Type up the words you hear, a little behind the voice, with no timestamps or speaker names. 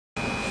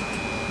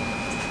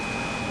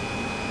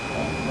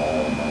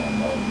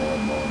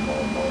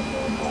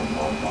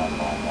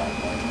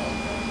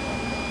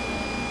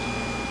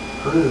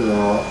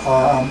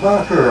I'm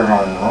back here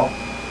now, you know.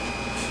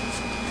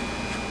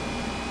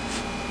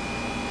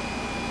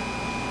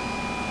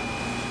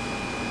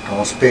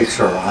 Don't speak,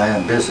 sir. I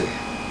am busy.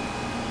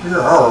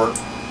 You're hurt.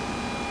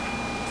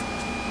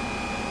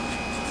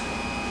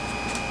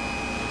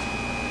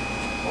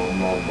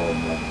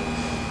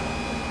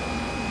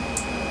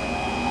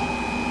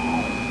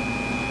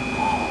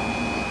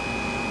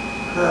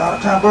 Yeah, I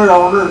can't believe I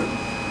ordered it.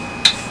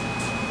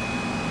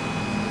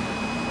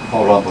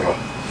 Hold on, brother.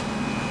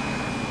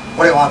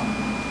 What do you want?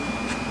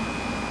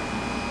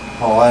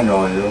 Oh, I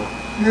know you.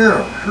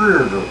 Yeah,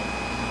 sure you do.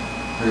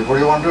 Hey, what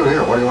do you want to do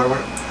here? What do you want to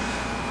do?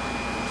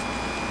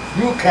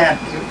 You can't,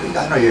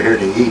 I know you're here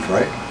to eat,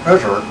 right?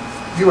 That's right.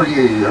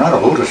 You're not a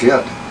Buddhist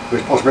yet.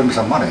 You're supposed to bring me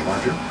some money,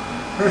 aren't you?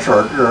 That's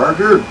right, yeah, I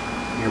did.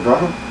 You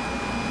brought them?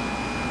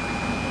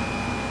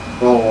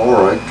 Well,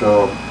 alright,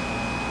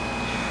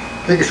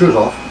 take your shoes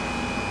off.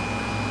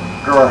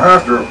 Do I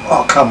have to?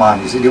 Oh, come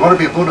on, you see, do you want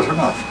to be a Buddhist or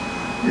not?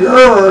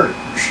 Yeah,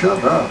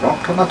 shut up,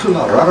 don't, not too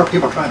loud. There are other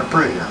people trying to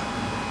pray here.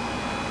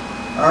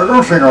 I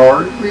don't think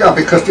no, yeah,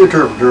 because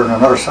they're on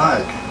another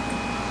side.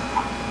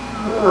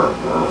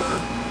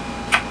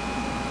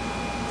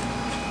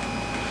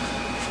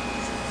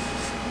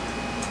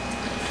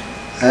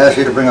 I asked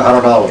you to bring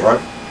 $100, right?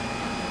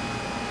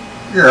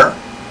 Yeah.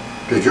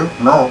 Did you?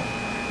 No.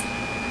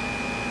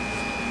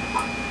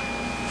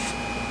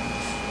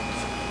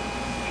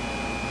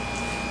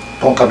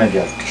 Don't come in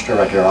yet. Stay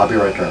right there. I'll be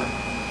right there.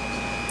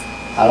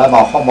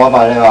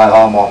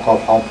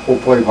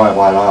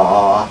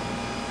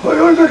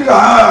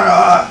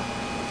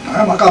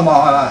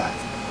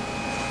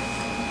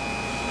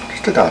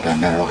 Just a goddamn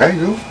minute, okay,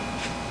 you?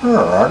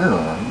 Yeah, I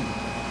didn't.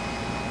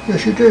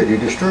 Yes, you did. You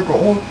disturbed the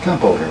whole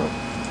temple here.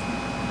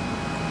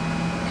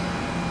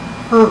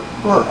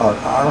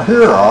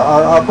 Here,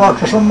 I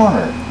brought you some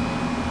money.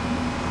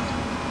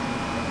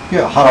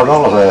 Yeah,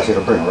 $100 I asked you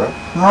to bring, right?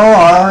 No,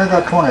 I only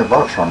got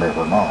 $20 on me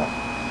for now.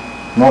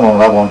 No,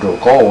 that won't do.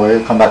 Go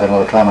away, come back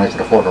another time and you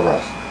can afford the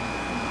rest.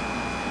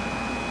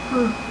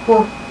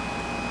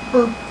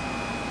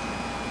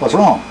 What's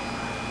wrong?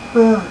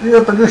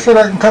 Yeah, but you said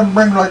I can come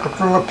bring like a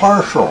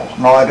partial.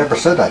 No, I never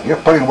said that. You're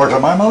putting words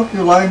in my mouth,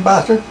 you lying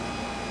bastard.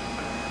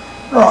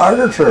 No, I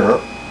didn't say that.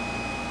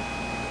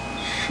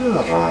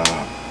 Shut up.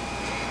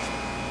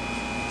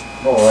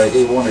 Alright,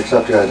 he won't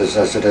accept you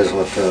as it is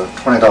with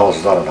 $20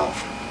 is not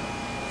enough.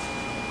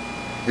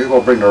 You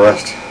go bring the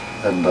rest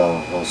and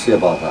we'll see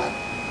about that.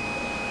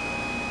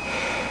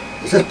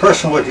 Is this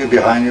person with you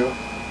behind you?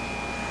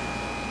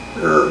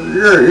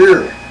 Yeah,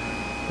 here.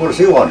 What does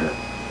he want here?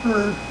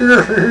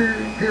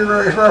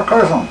 He's our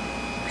cousin.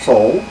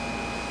 So?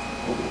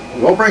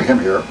 We'll bring him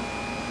here.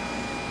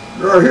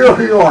 Yeah,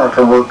 he want to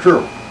convert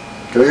too.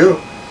 Do you?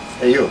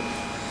 Hey, you.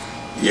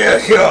 Yeah,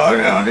 sure.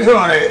 This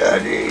one,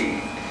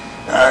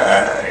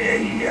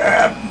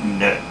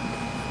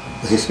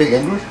 does he speak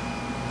English?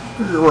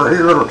 Well, he's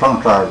a little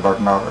tongue-tied,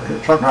 but no,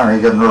 sometimes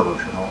he gets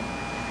nervous, you know.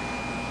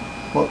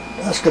 Well,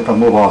 let's get to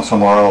move on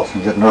somewhere else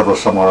and get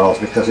nervous somewhere else,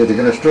 because if you're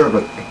going to disturb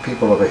the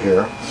people over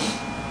here,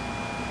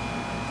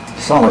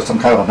 you sound like some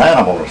kind of an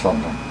animal or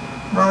something.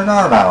 No,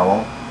 not an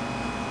animal.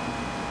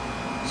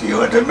 See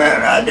what the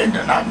matter? I did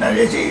not know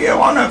this. You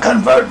want to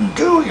convert him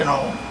too, you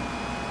know.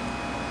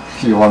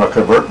 You want to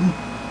convert him?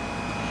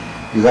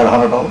 You got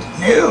 $100?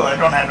 No, I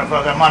don't have the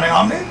fucking money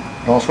on me.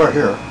 Don't swear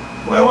here.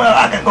 Well,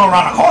 I could go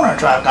around the corner and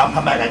try to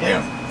come back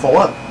again. For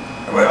what?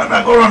 Well, if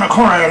I go around the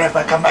corner and if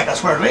I come back, I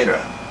swear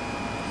later.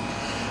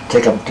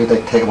 Take him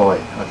away,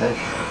 okay?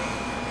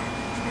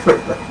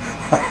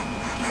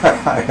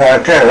 I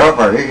can't help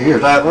it. He's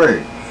that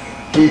way.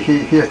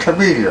 He's a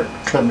comedian.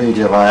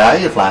 I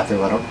ain't laughing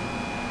with him.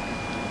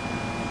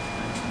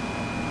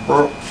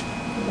 Well,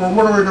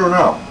 what do we do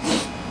now?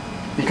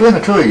 Between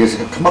the two of you, you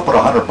can come up with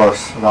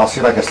 $100 and I'll see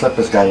if I can slip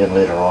this guy in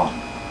later on.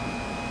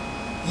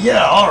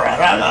 Yeah, alright,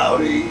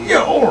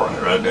 yeah,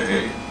 alright.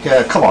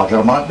 Yeah, come on,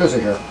 gentlemen, I'm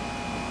busy here.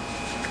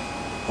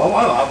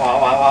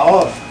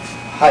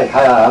 Hi,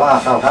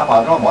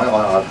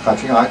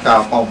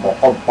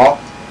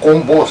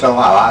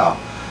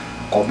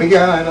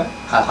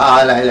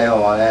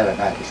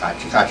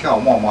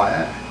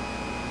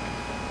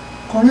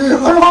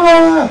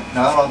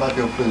 no, not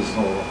you, please,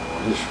 no,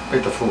 just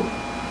take the food.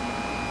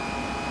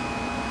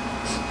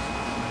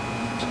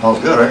 Smells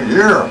good, eh?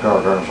 Yeah, it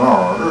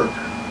smells good.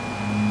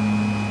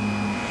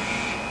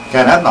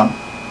 Can't have none.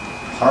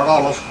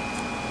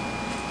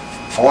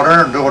 $100. Order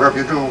and do whatever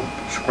you do.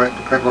 Scrape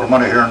a little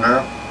money here and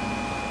there.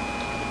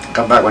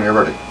 Come back when you're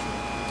ready.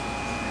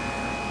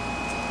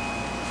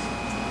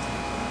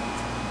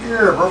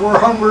 Yeah, but we're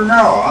hungry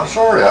now. I'm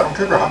sorry, I don't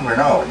think we're hungry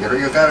now.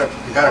 You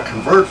gotta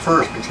convert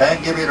first. We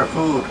can't give you the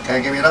food.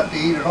 Can't give you nothing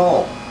to eat at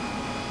all.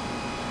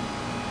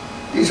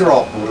 These are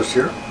all Buddhists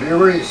here.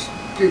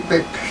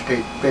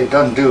 They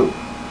done do.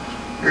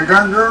 You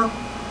done do?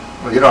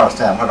 Well, you don't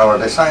understand. Whatever.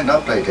 They signed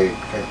up. They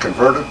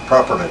converted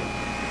properly.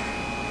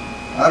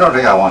 I don't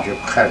think I want you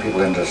kind of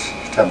people in this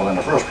temple in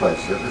the first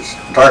place. It's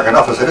dark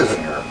enough as it is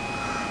in here.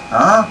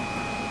 Huh?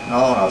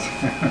 No,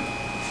 nothing.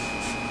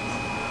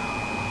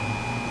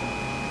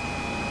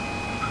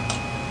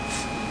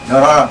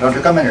 No, don't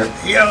you come in here.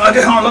 Yeah, I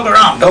just want to look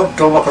around.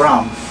 Don't look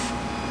around.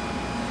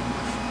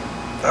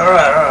 All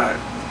right.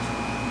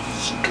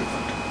 Stupid.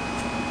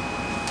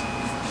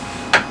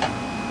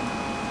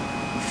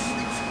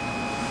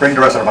 Bring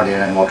the rest of the money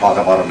in and we'll talk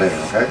about it later,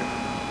 okay?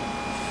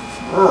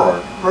 All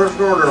right, let's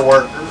go to the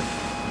worker.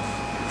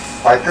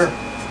 Biker?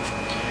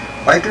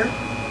 Biker?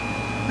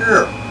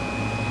 Here.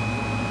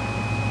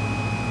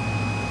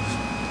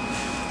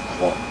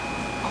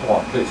 Come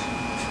on, please.